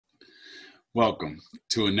Welcome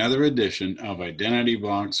to another edition of Identity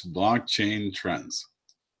Block's Blockchain Trends.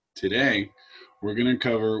 Today, we're going to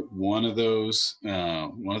cover one of those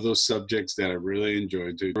subjects that I really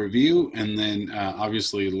enjoy to review and then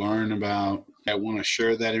obviously learn about. I want to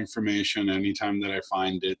share that information anytime that I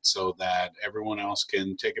find it so that everyone else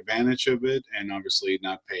can take advantage of it and obviously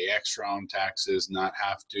not pay extra on taxes, not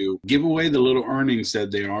have to give away the little earnings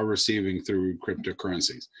that they are receiving through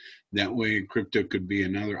cryptocurrencies. That way, crypto could be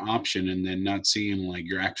another option and then not seeing like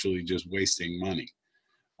you're actually just wasting money.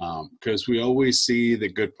 Because we always see the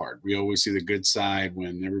good part. We always see the good side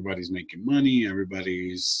when everybody's making money,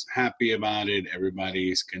 everybody's happy about it,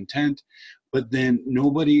 everybody's content. But then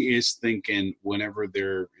nobody is thinking whenever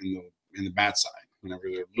they're in the bad side, whenever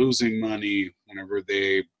they're losing money, whenever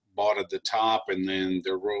they bought at the top and then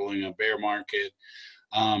they're rolling a bear market.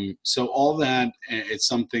 So all that, it's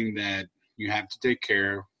something that you have to take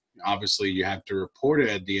care of. Obviously, you have to report it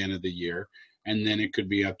at the end of the year, and then it could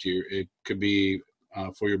be up to you. It could be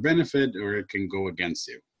for your benefit, or it can go against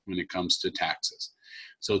you when it comes to taxes.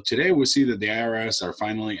 So today we see that the IRS are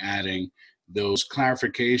finally adding those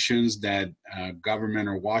clarifications that government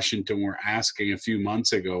or Washington were asking a few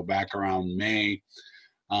months ago, back around May.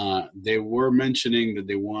 They were mentioning that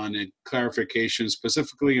they wanted clarification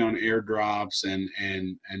specifically on airdrops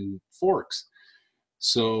and forks.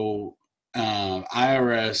 So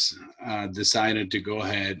IRS decided to go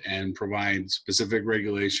ahead and provide specific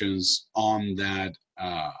regulations on that,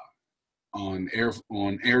 on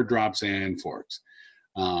airdrops and forks.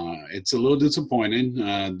 It's a little disappointing.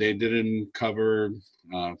 They didn't cover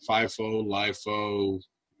FIFO, LIFO.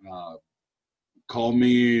 Call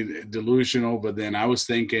me delusional, but then I was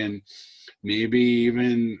thinking maybe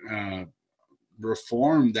even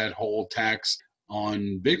reform that whole tax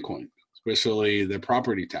on Bitcoin, especially the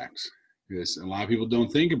property tax. Because a lot of people don't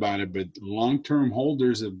think about it, but long-term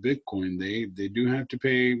holders of Bitcoin, they do have to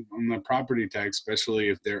pay on the property tax, especially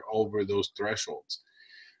if they're over those thresholds.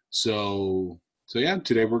 So yeah,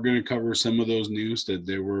 today we're going to cover some of those news that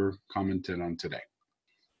they were commented on today.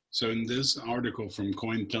 So in this article from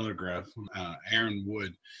Cointelegraph, Aaron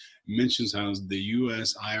Wood mentions how the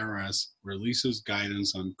U.S. IRS releases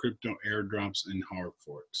guidance on crypto airdrops and hard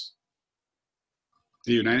forks.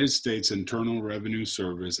 The United States Internal Revenue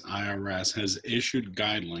Service, IRS, has issued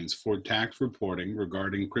guidelines for tax reporting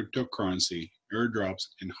regarding cryptocurrency, airdrops,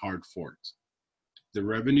 and hard forks. The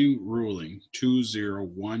Revenue Ruling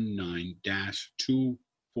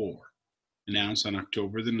 2019-24, announced on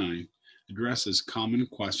October the 9th, addresses common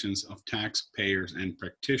questions of taxpayers and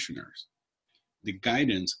practitioners. The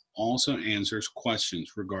guidance also answers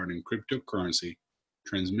questions regarding cryptocurrency,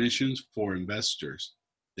 transmissions for investors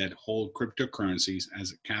that hold cryptocurrencies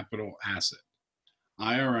as a capital asset.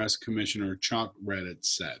 IRS Commissioner Chuck Reddit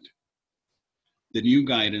said, "The new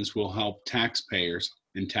guidance will help taxpayers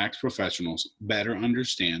and tax professionals better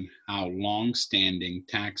understand how long-standing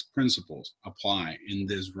tax principles apply in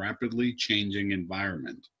this rapidly changing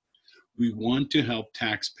environment. We want to help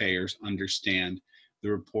taxpayers understand the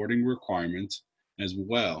reporting requirements as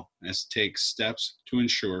well as take steps to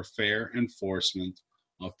ensure fair enforcement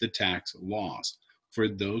of the tax laws for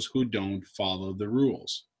those who don't follow the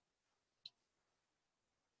rules."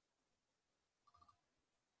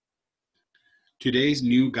 Today's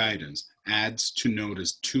new guidance adds to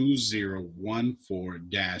Notice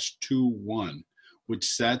 2014-21, which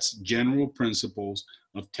sets general principles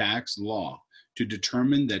of tax law to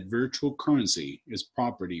determine that virtual currency is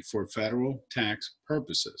property for federal tax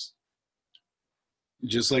purposes.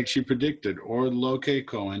 Just like she predicted, Orloke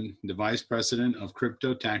Cohen, the vice president of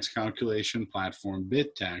crypto tax calculation platform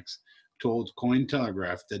BitTax, told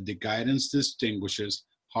Cointelegraph that the guidance distinguishes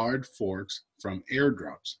hard forks from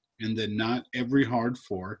airdrops, and that not every hard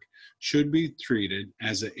fork should be treated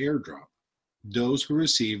as an airdrop. Those who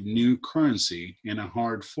receive new currency in a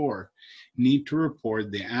hard fork need to report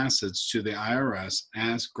the assets to the IRS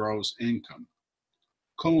as gross income.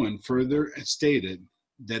 Cohen further stated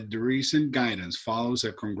that the recent guidance follows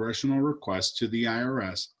a congressional request to the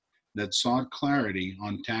IRS that sought clarity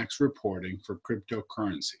on tax reporting for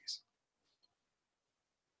cryptocurrencies.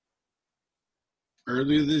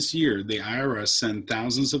 Earlier this year, the IRS sent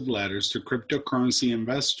thousands of letters to cryptocurrency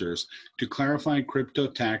investors to clarify crypto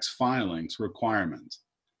tax filings requirements.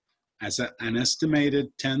 As an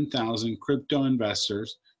estimated 10,000 crypto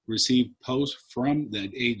investors received posts from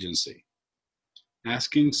that agency,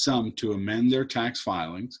 asking some to amend their tax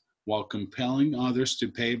filings while compelling others to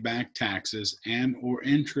pay back taxes and/or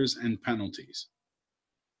interest and penalties.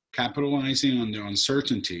 Capitalizing on the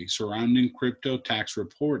uncertainty surrounding crypto tax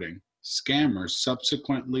reporting, scammers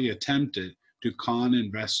subsequently attempted to con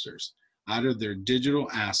investors, out of their digital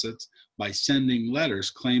assets by sending letters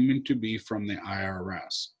claiming to be from the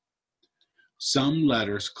IRS. Some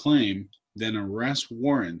letters claim that an arrest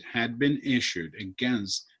warrant had been issued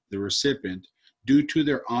against the recipient due to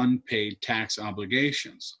their unpaid tax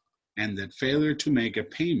obligations, and that failure to make a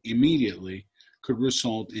payment immediately could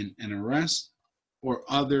result in an arrest or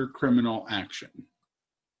other criminal action.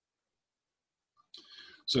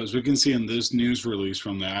 So as we can see in this news release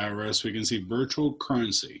from the IRS, we can see virtual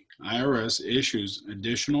currency. IRS issues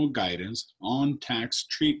additional guidance on tax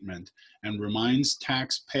treatment and reminds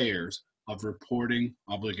taxpayers of reporting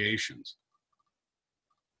obligations.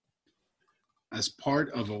 As part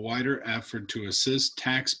of a wider effort to assist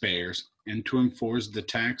taxpayers and to enforce the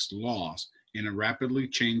tax laws in a rapidly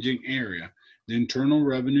changing area, the Internal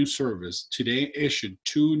Revenue Service today issued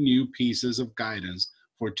 2 new pieces of guidance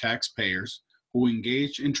for taxpayers who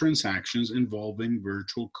engage in transactions involving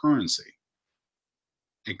virtual currency.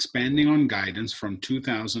 Expanding on guidance from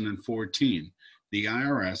 2014, the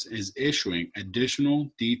IRS is issuing additional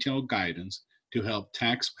detailed guidance to help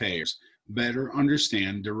taxpayers better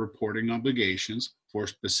understand their reporting obligations for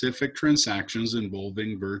specific transactions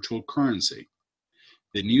involving virtual currency.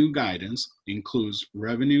 The new guidance includes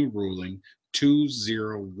Revenue Ruling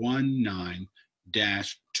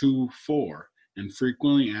 2019-24 and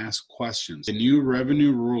frequently asked questions. The new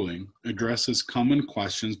revenue ruling addresses common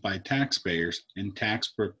questions by taxpayers and tax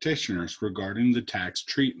practitioners regarding the tax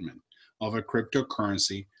treatment of a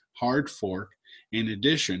cryptocurrency HardFork. In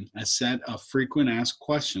addition, a set of frequent asked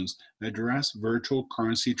questions address virtual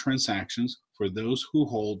currency transactions for those who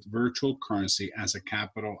hold virtual currency as a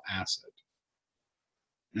capital asset.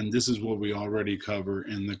 And this is what we already cover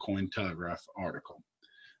in the Cointelegraph article.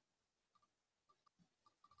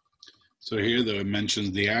 So here, though, it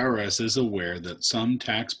mentions the IRS is aware that some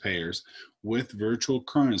taxpayers with virtual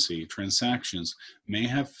currency transactions may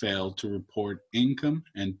have failed to report income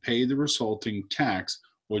and pay the resulting tax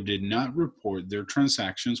or did not report their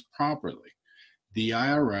transactions properly. The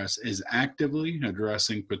IRS is actively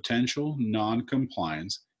addressing potential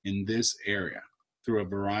non-compliance in this area through a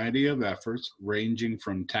variety of efforts ranging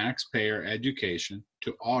from taxpayer education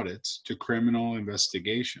to audits to criminal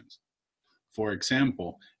investigations. For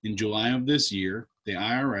example, in July of this year, the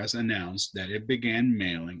IRS announced that it began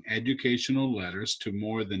mailing educational letters to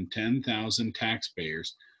more than 10,000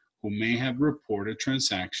 taxpayers who may have reported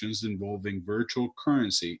transactions involving virtual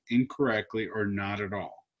currency incorrectly or not at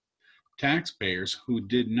all. Taxpayers who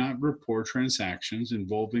did not report transactions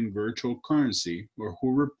involving virtual currency or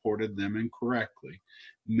who reported them incorrectly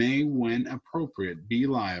may, when appropriate, be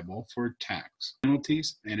liable for tax,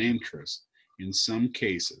 penalties, and interest. In some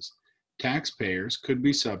cases, taxpayers could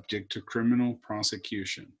be subject to criminal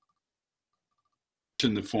prosecution.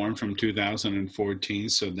 In the form from 2014,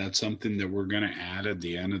 so that's something that we're going to add at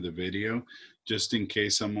the end of the video, just in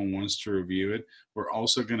case someone wants to review it. We're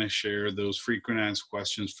also going to share those frequent asked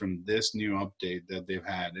questions from this new update that they've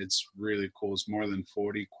had. It's really cool. It's more than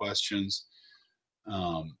 40 questions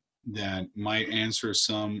that might answer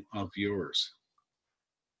some of yours.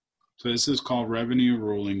 So this is called Revenue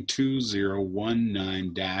Ruling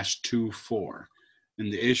 2019-24.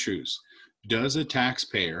 And the issues: does a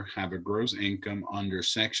taxpayer have a gross income under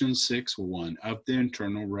Section 6.1 of the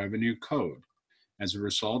Internal Revenue Code as a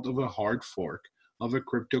result of a hard fork of a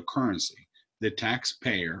cryptocurrency the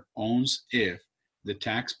taxpayer owns if the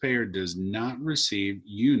taxpayer does not receive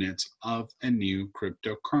units of a new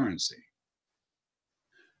cryptocurrency?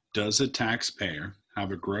 Does a taxpayer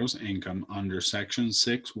have a gross income under Section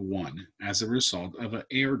 6.1 as a result of an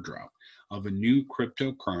airdrop of a new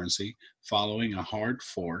cryptocurrency following a hard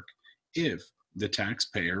fork if the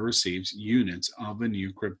taxpayer receives units of a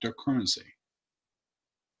new cryptocurrency?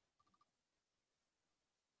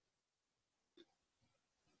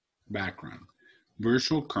 Background: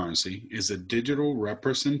 virtual currency is a digital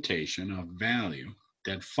representation of value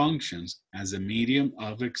that functions as a medium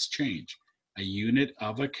of exchange, a unit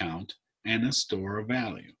of account, and a store of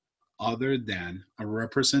value, other than a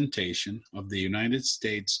representation of the United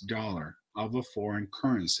States dollar of a foreign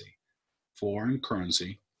currency. Foreign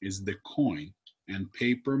currency is the coin and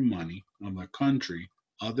paper money of a country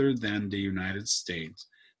other than the United States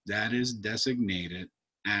that is designated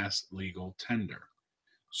as legal tender,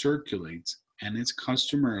 circulates, and is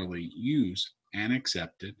customarily used and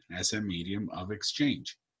accepted as a medium of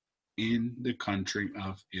exchange in the country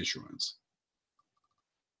of issuance.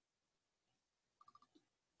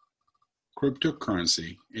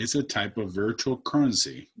 Cryptocurrency is a type of virtual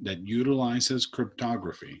currency that utilizes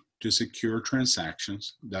cryptography to secure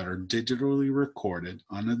transactions that are digitally recorded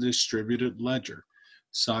on a distributed ledger,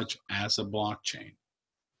 such as a blockchain.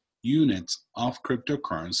 Units of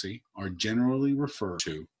cryptocurrency are generally referred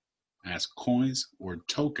to as coins or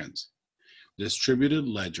tokens. Distributed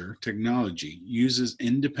ledger technology uses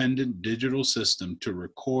independent digital system to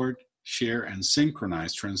record, share, and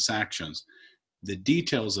synchronize transactions, the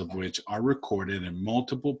details of which are recorded in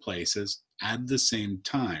multiple places at the same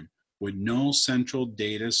time with no central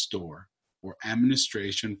data store or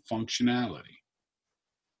administration functionality.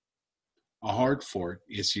 A hard fork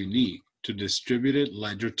is unique to distributed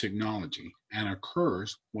ledger technology and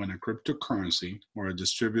occurs when a cryptocurrency or a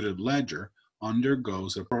distributed ledger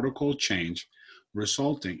undergoes a protocol change,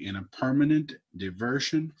 resulting in a permanent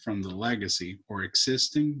diversion from the legacy or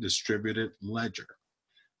existing distributed ledger.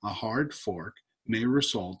 A hard fork may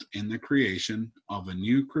result in the creation of a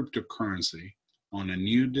new cryptocurrency on a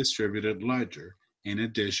new distributed ledger, in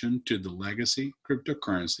addition to the legacy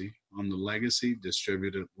cryptocurrency on the legacy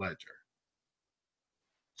distributed ledger.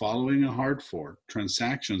 Following a hard fork,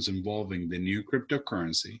 transactions involving the new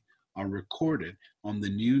cryptocurrency are recorded on the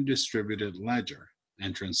new distributed ledger,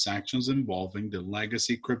 and transactions involving the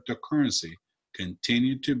legacy cryptocurrency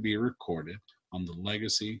continue to be recorded on the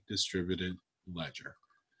legacy distributed ledger.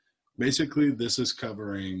 Basically, this is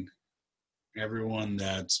covering everyone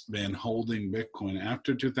that's been holding Bitcoin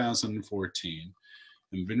after 2014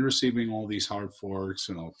 and been receiving all these hard forks,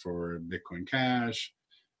 for Bitcoin Cash,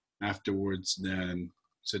 afterwards then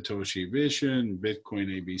Satoshi Vision, Bitcoin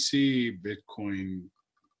ABC, Bitcoin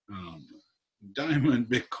Diamond,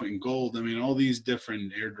 Bitcoin Gold. I mean, all these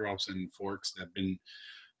different airdrops and forks that have been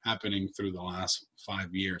happening through the last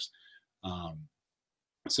 5 years.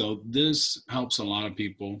 So this helps a lot of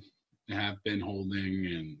people have been holding.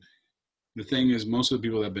 And the thing is, most of the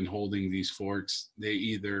people that have been holding these forks, they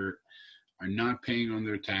either are not paying on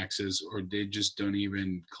their taxes or they just don't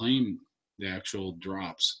even claim the actual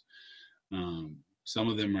drops. Some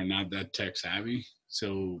of them are not that tech savvy.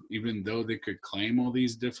 So even though they could claim all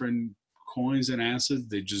these different coins and assets,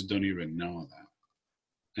 they just don't even know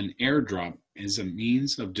that. An airdrop is a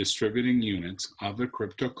means of distributing units of a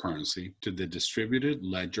cryptocurrency to the distributed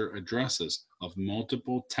ledger addresses of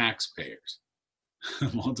multiple taxpayers.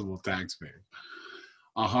 Multiple taxpayers.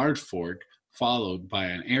 A hard fork followed by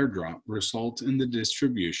an airdrop results in the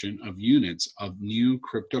distribution of units of new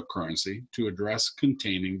cryptocurrency to address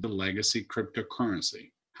containing the legacy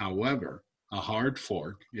cryptocurrency. However, a hard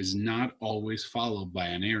fork is not always followed by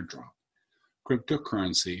an airdrop.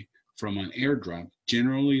 Cryptocurrency from an airdrop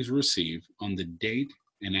generally is received on the date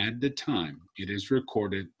and at the time it is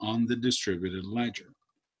recorded on the distributed ledger.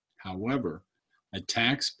 However, a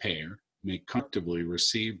taxpayer may comfortably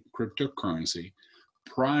receive cryptocurrency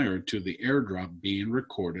prior to the airdrop being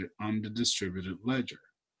recorded on the distributed ledger.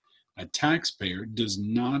 A taxpayer does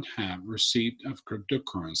not have receipt of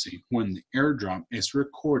cryptocurrency when the airdrop is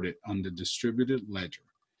recorded on the distributed ledger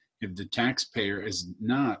if the taxpayer is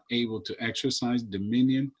not able to exercise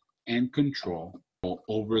dominion and control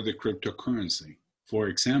over the cryptocurrency. For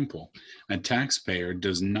example, a taxpayer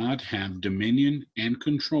does not have dominion and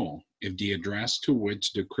control if the address to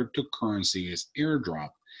which the cryptocurrency is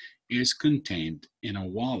airdropped is contained in a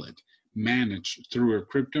wallet managed through a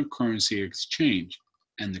cryptocurrency exchange,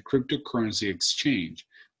 and the cryptocurrency exchange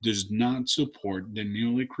does not support the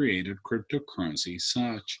newly created cryptocurrency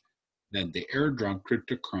such that the airdrop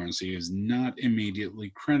cryptocurrency is not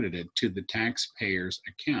immediately credited to the taxpayer's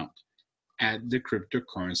account at the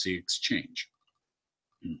cryptocurrency exchange.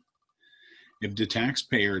 If the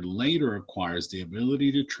taxpayer later acquires the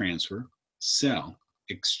ability to transfer, sell,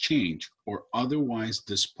 exchange, or otherwise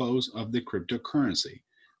dispose of the cryptocurrency,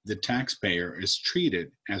 the taxpayer is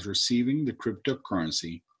treated as receiving the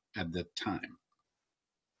cryptocurrency at that time.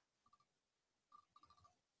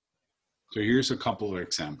 So here's a couple of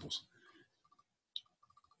examples.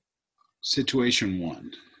 Situation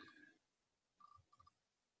 1.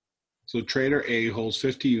 So trader A holds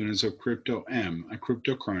 50 units of crypto M, a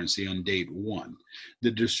cryptocurrency, on date 1.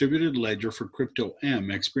 The distributed ledger for crypto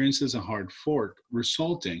M experiences a hard fork,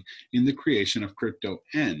 resulting in the creation of crypto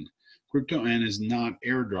N. Crypto N is not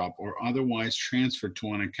airdrop or otherwise transferred to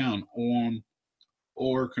an account owned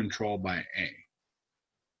or controlled by A.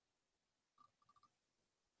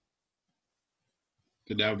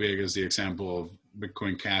 So that would be, I guess, the example of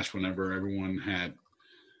Bitcoin Cash whenever everyone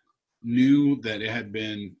knew that it had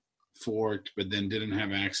been forked, but then didn't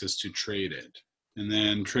have access to trade it. And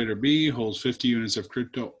then trader B holds 50 units of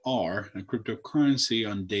crypto R, a cryptocurrency,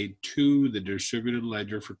 on date 2. The distributed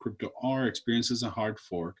ledger for crypto R experiences a hard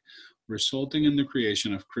fork, resulting in the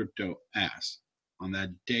creation of crypto S. On that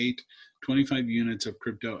date, 25 units of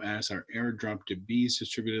crypto S are airdropped to B's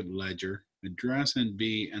distributed ledger, address, and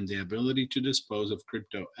B, and the ability to dispose of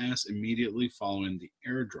crypto S immediately following the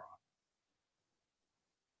airdrop.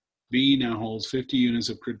 B now holds 50 units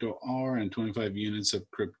of crypto R and 25 units of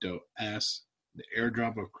crypto S. The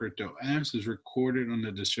airdrop of crypto S is recorded on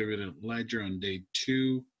the distributed ledger on day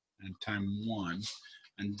 2 and time 1.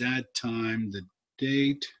 And that time, the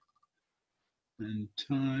date and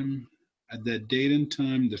time, at that date and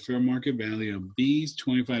time, the fair market value of B's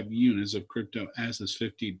 25 units of crypto S is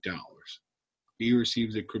 $50. B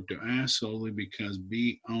receives the crypto S solely because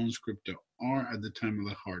B owns crypto R at the time of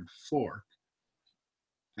the hard fork.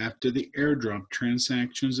 After the airdrop,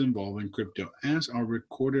 transactions involving crypto S are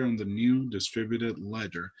recorded on the new distributed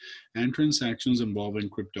ledger, and transactions involving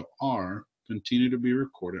crypto R continue to be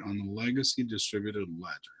recorded on the legacy distributed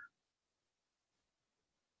ledger.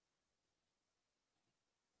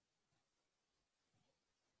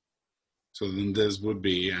 So then this would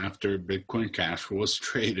be after Bitcoin Cash was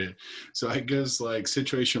traded. So I guess like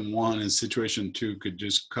situation 1 and situation 2 could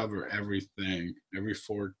just cover everything, every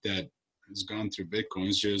fork that has gone through Bitcoin.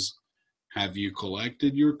 It's just, have you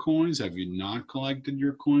collected your coins? Have you not collected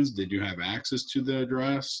your coins? Did you have access to the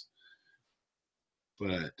address?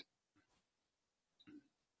 But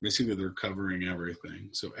basically they're covering everything.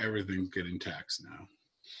 So everything's getting taxed now.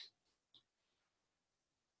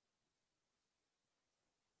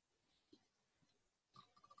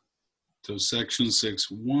 So section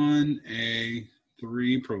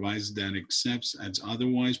 6(1)(a)(3) provides that except as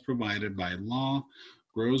otherwise provided by law,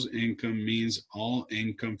 gross income means all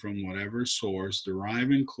income from whatever source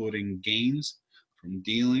derived, including gains from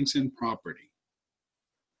dealings in property.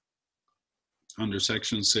 Under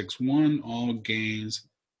section 6(1), all gains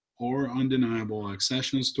or undeniable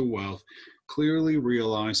accessions to wealth clearly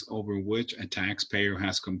realized over which a taxpayer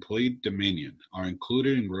has complete dominion are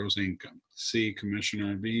included in gross income. See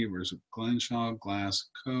Commissioner B versus Glenshaw Glass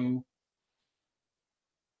Co.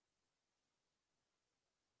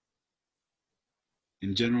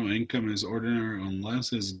 In general, income is ordinary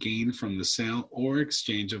unless it's gained from the sale or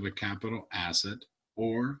exchange of a capital asset,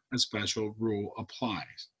 or a special rule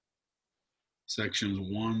applies.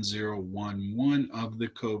 Section 1011 of the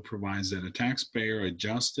code provides that a taxpayer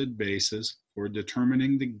adjusted basis for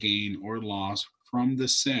determining the gain or loss from the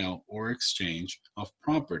sale or exchange of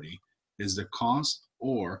property is the cost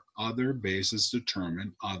or other basis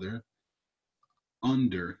determined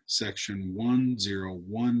under section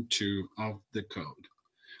 1012 of the code,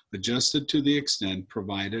 adjusted to the extent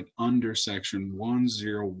provided under section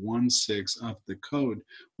 1016 of the code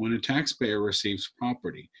when a taxpayer receives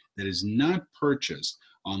property that is not purchased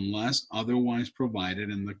unless otherwise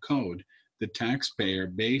provided in the code. The taxpayer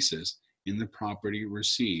basis in the property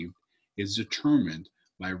received is determined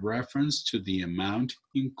by reference to the amount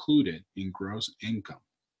included in gross income,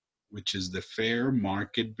 which is the fair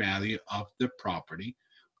market value of the property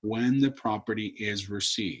when the property is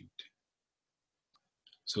received.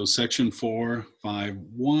 So section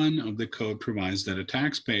 451 of the code provides that a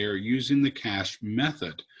taxpayer using the cash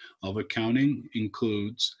method of accounting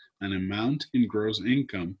includes an amount in gross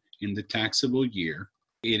income in the taxable year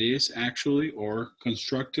it is actually or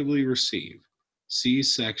constructively received. See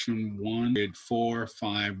section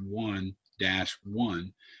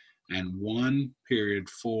 1.451-1 and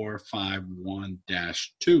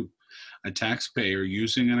 1.451-2. A taxpayer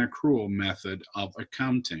using an accrual method of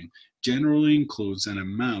accounting generally includes an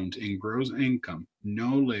amount in gross income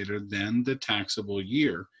no later than the taxable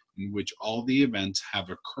year in which all the events have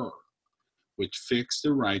occurred, which fix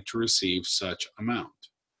the right to receive such amount.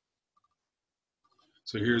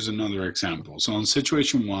 So here's another example. So in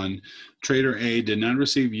situation 1, trader A did not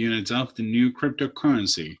receive units of the new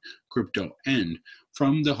cryptocurrency, crypto N,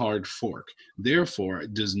 from the hard fork. Therefore,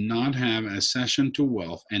 it does not have accession to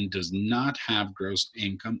wealth and does not have gross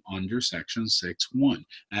income under section 6(1)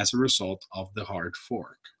 as a result of the hard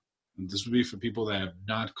fork. And this would be for people that have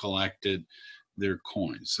not collected their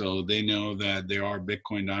coins. So they know that there are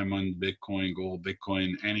Bitcoin Diamond, Bitcoin Gold,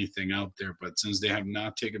 Bitcoin anything out there, but since they have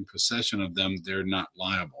not taken possession of them, they're not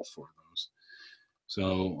liable for those.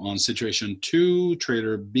 So on situation 2,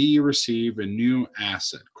 trader B received a new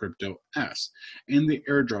asset, crypto S, in the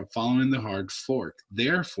airdrop following the hard fork.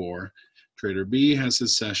 Therefore, trader B has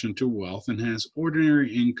accession to wealth and has ordinary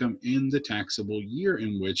income in the taxable year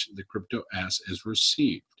in which the crypto S is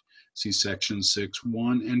received. See section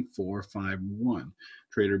 6(1) and 451.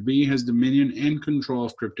 Trader B has dominion and control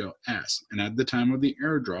of crypto S, and at the time of the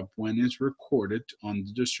airdrop, when it's recorded on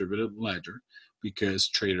the distributed ledger, because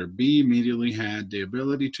trader B immediately had the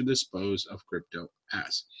ability to dispose of crypto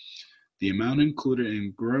S. The amount included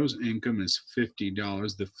in gross income is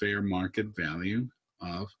 $50, the fair market value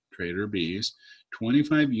of trader B's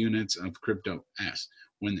 25 units of crypto S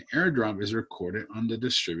when the airdrop is recorded on the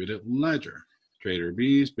distributed ledger. Trader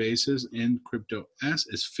B's basis in crypto S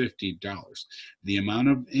is $50. The amount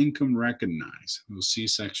of income recognized, we'll see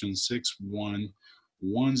section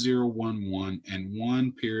 6.1.1011 and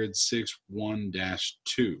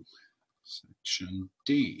 1.61-2. Section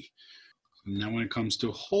D. Now when it comes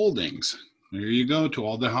to holdings, there you go to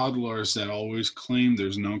all the hodlers that always claim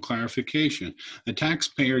there's no clarification. The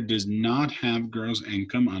taxpayer does not have gross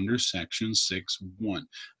income under section 6.1.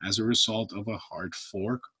 As a result of a hard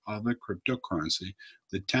fork of a cryptocurrency,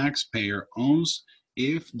 the taxpayer owns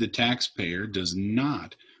if the taxpayer does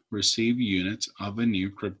not receive units of a new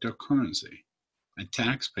cryptocurrency. A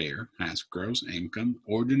taxpayer has gross income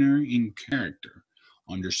ordinary in character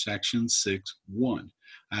under section 6.1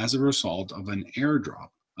 as a result of an airdrop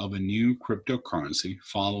of a new cryptocurrency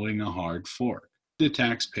following a hard fork. The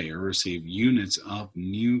taxpayer received units of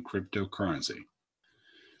new cryptocurrency.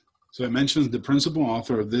 So it mentions the principal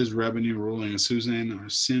author of this revenue ruling is Suzanne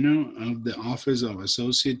Arsenault of the Office of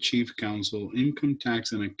Associate Chief Counsel, Income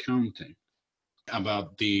Tax and Accounting,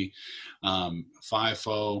 about the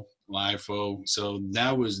FIFO, LIFO. So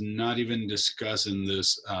that was not even discussed in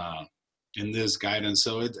this guidance.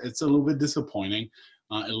 So it's a little bit disappointing.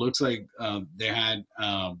 It looks like they had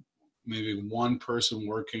maybe one person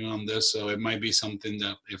working on this, so it might be something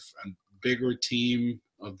that if a bigger team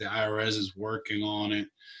of the IRS is working on it,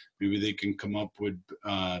 maybe they can come up with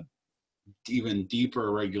even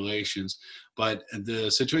deeper regulations. But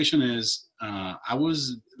the situation is, I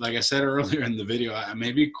was, like I said earlier in the video,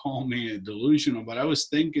 maybe call me delusional, but I was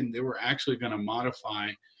thinking they were actually going to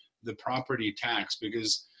modify the property tax,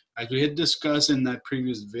 because as we had discussed in that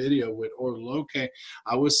previous video with Orloke,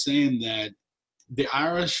 I was saying that the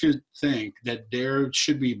IRS should think that there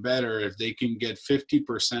should be better if they can get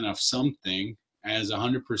 50% of something as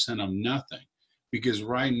 100% of nothing. Because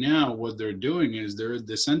right now what they're doing is they're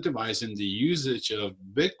disincentivizing the usage of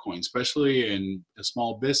Bitcoin, especially in a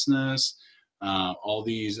small business. All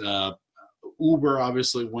these Uber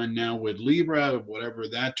obviously went now with Libra, whatever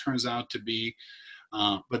that turns out to be.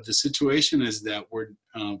 But the situation is that we're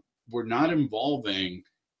not involving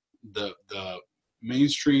the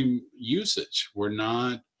mainstream usage. We're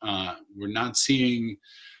not seeing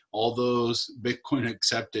all those Bitcoin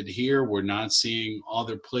accepted here. We're not seeing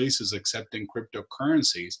other places accepting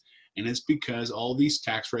cryptocurrencies. And it's because all these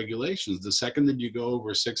tax regulations, the second that you go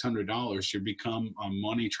over $600, you become a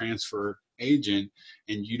money transfer agent,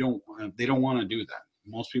 and they don't want to do that.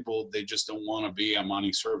 Most people, they just don't want to be a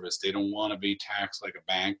money service. They don't want to be taxed like a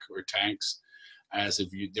bank, or taxed as if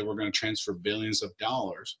they were going to transfer billions of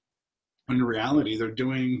dollars. In reality, they're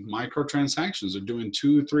doing microtransactions. They're doing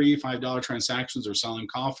 $2, $3, $5 transactions. They're selling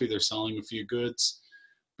coffee. They're selling a few goods,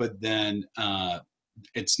 but then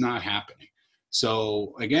it's not happening.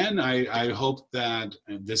 So again, I hope that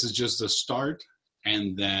this is just a start,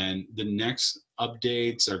 and then the next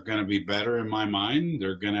updates are going to be better in my mind.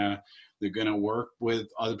 They're going to work with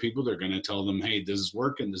other people. They're going to tell them, hey, this is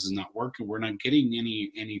working, this is not working. We're not getting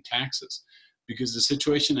any taxes. Because the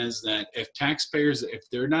situation is that if taxpayers, if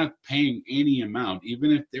they're not paying any amount,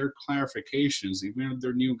 even if they're clarifications, even if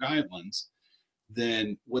they're new guidelines,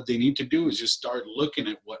 then what they need to do is just start looking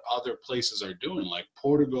at what other places are doing, like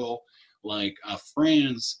Portugal, like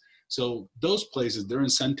France. So those places, they're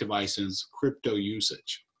incentivizing crypto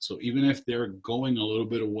usage. So even if they're going a little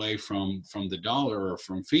bit away from the dollar or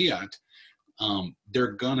from fiat,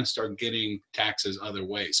 they're gonna start getting taxes other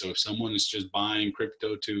ways. So if someone is just buying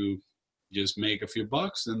crypto to just make a few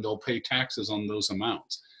bucks, then they'll pay taxes on those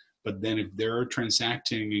amounts. But then if they're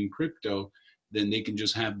transacting in crypto, then they can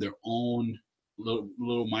just have their own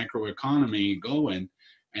little micro economy going,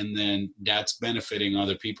 and then that's benefiting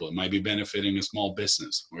other people. It might be benefiting a small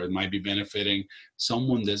business, or it might be benefiting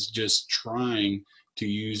someone that's just trying to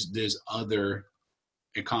use this other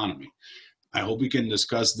economy. I hope we can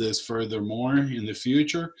discuss this furthermore in the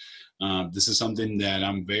future. This is something that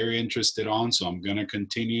I'm very interested on, so I'm going to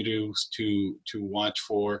continue to watch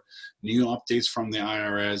for new updates from the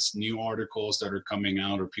IRS, new articles that are coming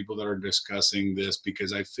out, or people that are discussing this,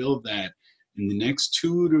 because I feel that in the next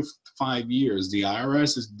 2 to 5 years, the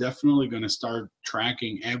IRS is definitely going to start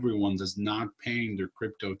tracking everyone that's not paying their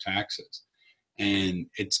crypto taxes, and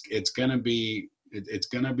it's going to be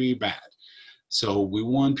bad. So we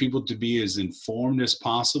want people to be as informed as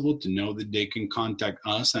possible, to know that they can contact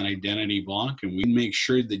us at Identity Block, and we make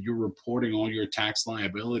sure that you're reporting all your tax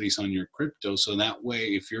liabilities on your crypto. So that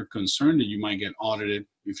way, if you're concerned that you might get audited,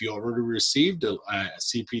 if you already received a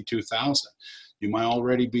CP 2000, you might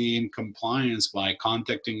already be in compliance by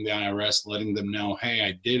contacting the IRS, letting them know, hey,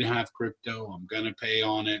 I did have crypto, I'm going to pay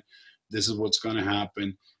on it. this is what's going to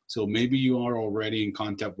happen. So maybe you are already in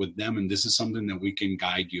contact with them, and this is something that we can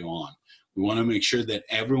guide you on. We want to make sure that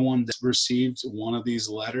everyone that receives one of these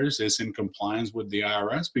letters is in compliance with the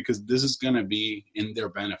IRS, because this is going to be in their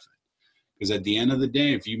benefit. Because at the end of the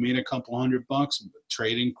day, if you made a couple $100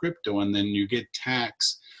 trading crypto and then you get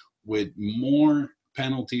taxed with more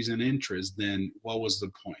penalties and interest, then what was the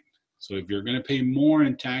point? So if you're going to pay more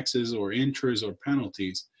in taxes or interest or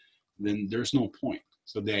penalties, then there's no point.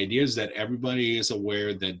 So the idea is that everybody is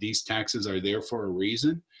aware that these taxes are there for a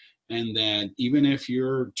reason, and that even if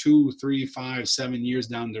you're 2, 3, 5, 7 years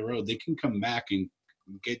down the road, they can come back and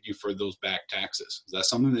get you for those back taxes. That's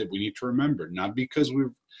something that we need to remember. Not because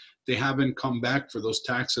they haven't come back for those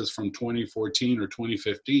taxes from 2014 or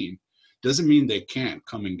 2015, doesn't mean they can't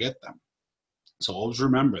come and get them. So always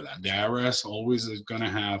remember that. The IRS always is going to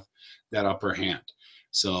have that upper hand.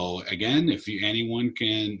 So again, if anyone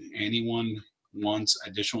wants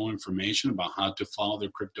additional information about how to file their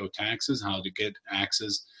crypto taxes, how to get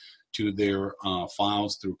access to their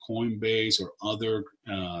files through Coinbase or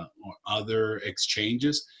other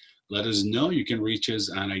exchanges, let us know. You can reach us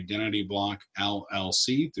at Identity Block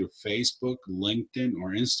LLC through Facebook, LinkedIn,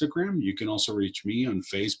 or Instagram. You can also reach me on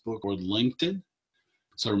Facebook or LinkedIn.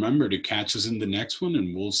 So remember to catch us in the next one,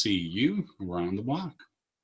 and we'll see you around the block.